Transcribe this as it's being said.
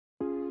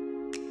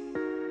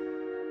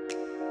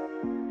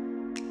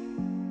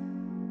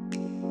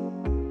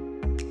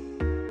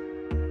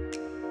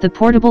The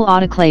portable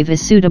autoclave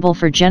is suitable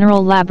for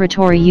general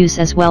laboratory use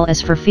as well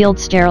as for field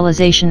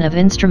sterilization of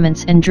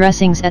instruments and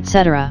dressings,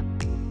 etc.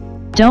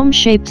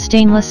 Dome-shaped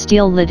stainless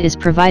steel lid is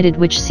provided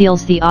which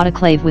seals the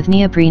autoclave with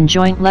neoprene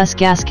jointless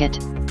gasket.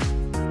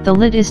 The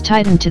lid is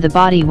tightened to the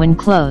body when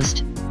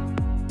closed.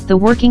 The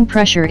working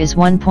pressure is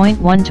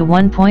 1.1 to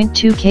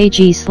 1.2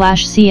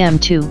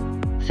 kg/cm2,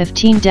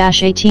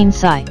 15-18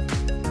 psi.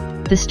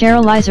 The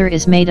sterilizer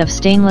is made of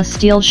stainless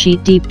steel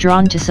sheet deep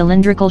drawn to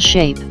cylindrical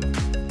shape.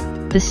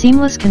 The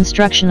seamless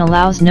construction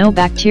allows no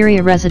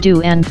bacteria residue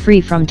and free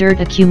from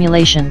dirt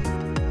accumulation.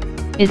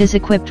 It is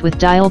equipped with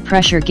dial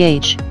pressure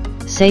gauge,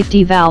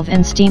 safety valve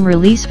and steam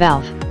release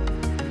valve.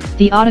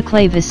 The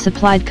autoclave is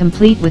supplied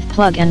complete with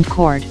plug and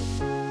cord.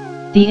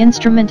 The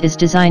instrument is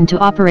designed to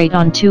operate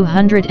on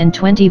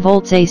 220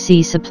 volts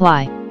AC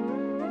supply.